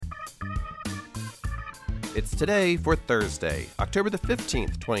It's today for Thursday, October the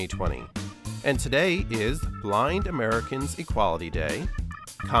 15th, 2020. And today is Blind Americans Equality Day,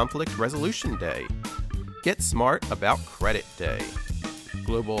 Conflict Resolution Day, Get Smart About Credit Day,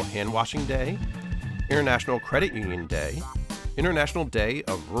 Global Hand Washing Day, International Credit Union Day, International Day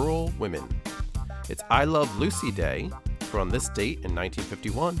of Rural Women. It's I Love Lucy Day, for on this date in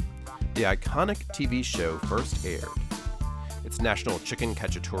 1951, the iconic TV show first aired. It's National Chicken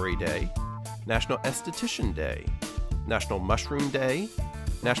Cacciatore Day, National Esthetician Day, National Mushroom Day,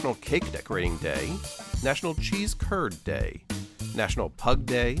 National Cake Decorating Day, National Cheese Curd Day, National Pug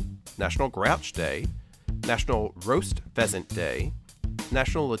Day, National Grouch Day, National Roast Pheasant Day,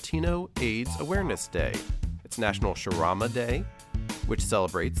 National Latino AIDS Awareness Day. It's National Shawarma Day, which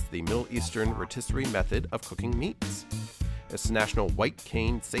celebrates the Middle Eastern rotisserie method of cooking meats. It's National White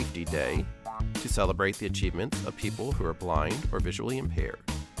Cane Safety Day, to celebrate the achievements of people who are blind or visually impaired.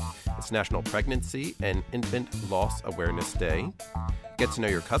 It's National Pregnancy and Infant Loss Awareness Day, Get to Know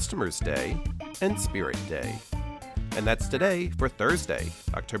Your Customers Day, and Spirit Day. And that's today for Thursday,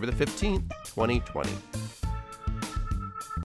 October the 15th, 2020.